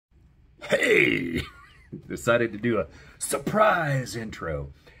Hey, decided to do a surprise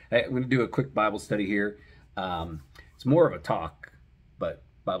intro. Hey, I'm going to do a quick Bible study here. It's more of a talk, but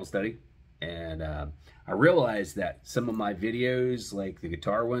Bible study. And I realized that some of my videos, like the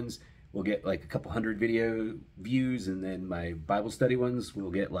guitar ones, will get like a couple hundred video views, and then my Bible study ones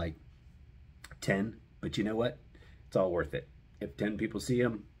will get like 10. But you know what? It's all worth it. If 10 people see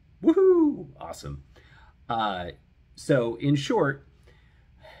them, woohoo, awesome. So in short,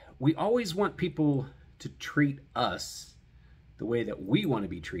 we always want people to treat us the way that we want to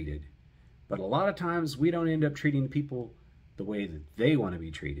be treated, but a lot of times we don't end up treating people the way that they want to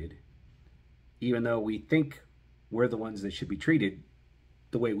be treated, even though we think we're the ones that should be treated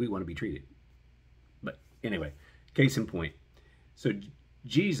the way we want to be treated. But anyway, case in point. So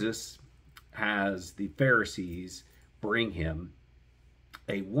Jesus has the Pharisees bring him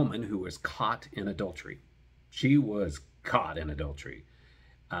a woman who was caught in adultery. She was caught in adultery.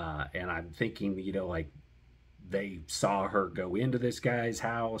 And I'm thinking, like they saw her go into this guy's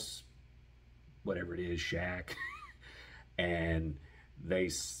house, whatever it is, shack, and they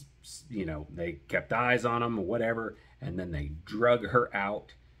kept eyes on him or whatever, and then they drug her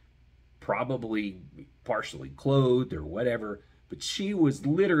out, probably partially clothed or whatever, but she was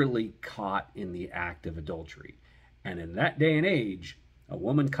literally caught in the act of adultery. And in that day and age, a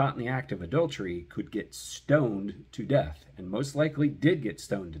woman caught in the act of adultery could get stoned to death, and most likely did get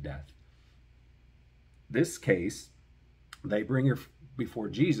stoned to death. This case, they bring her before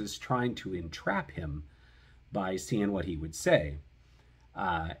Jesus, trying to entrap him by seeing what he would say.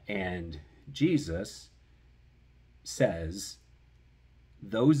 And Jesus says,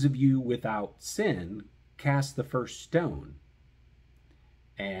 "Those of you without sin, cast the first stone."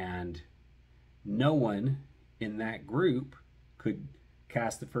 And no one in that group could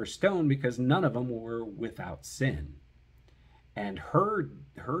cast the first stone because none of them were without sin. And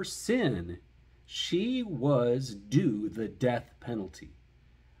her sin, she was due the death penalty.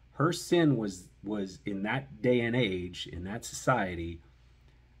 Her sin was in that day and age, in that society,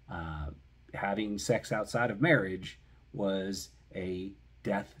 having sex outside of marriage was a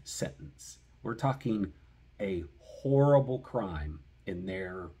death sentence. We're talking a horrible crime in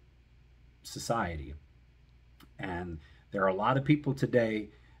their society. And there are a lot of people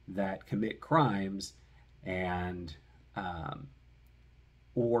today that commit crimes and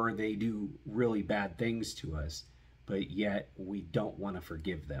or they do really bad things to us, but yet we don't want to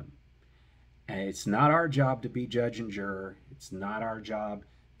forgive them. And it's not our job to be judge and juror. It's not our job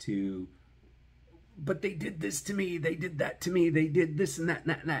to, but they did this to me, they did that to me, they did this and that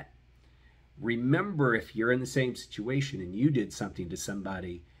and that and that. Remember, if you're in the same situation and you did something to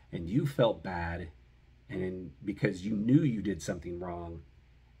somebody and you felt bad, and because you knew you did something wrong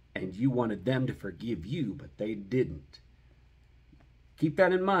and you wanted them to forgive you, but they didn't. Keep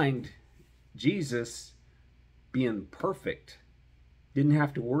that in mind. Jesus, being perfect, didn't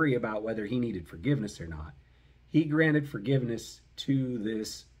have to worry about whether he needed forgiveness or not. He granted forgiveness to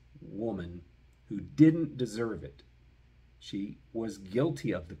this woman who didn't deserve it. She was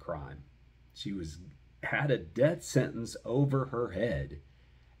guilty of the crime. She had a death sentence over her head.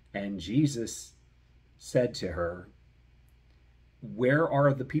 And Jesus said to her, "Where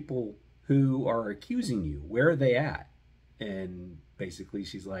are the people who are accusing you? Where are they at?" And basically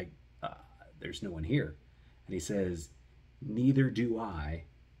she's like, "There's no one here." And he says, "Neither do I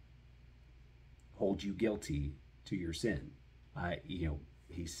hold you guilty to your sin."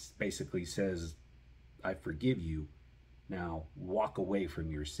 He basically says, "I forgive you. Now walk away from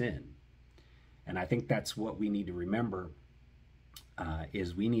your sin." And I think that's what we need to remember,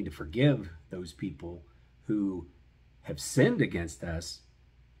 is we need to forgive those people who have sinned against us.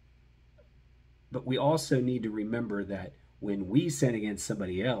 But we also need to remember that when we sin against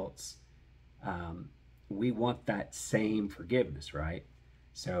somebody else, we want that same forgiveness, right?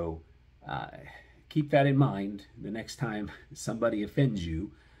 So keep that in mind the next time somebody offends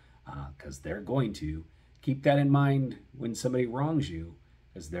you, because they're going to. Keep that in mind when somebody wrongs you,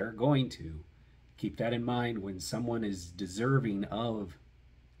 because they're going to. Keep that in mind when someone is deserving of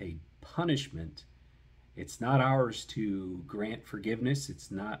a punishment. It's not ours to grant forgiveness.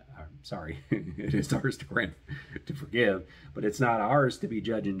 It's not, sorry, it is ours to forgive, but it's not ours to be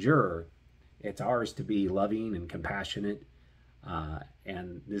judge and juror. It's ours to be loving and compassionate.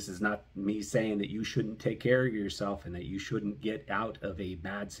 And this is not me saying that you shouldn't take care of yourself and that you shouldn't get out of a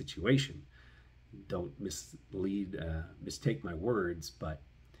bad situation. Don't mistake my words, but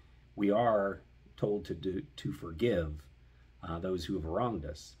we are told to forgive those who have wronged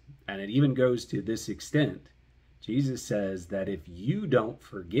us. And it even goes to this extent. Jesus says that if you don't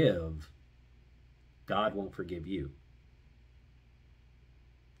forgive, God won't forgive you.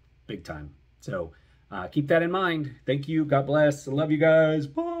 big time. So keep that in mind. Thank you. God bless. I love you guys.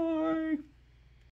 Bye.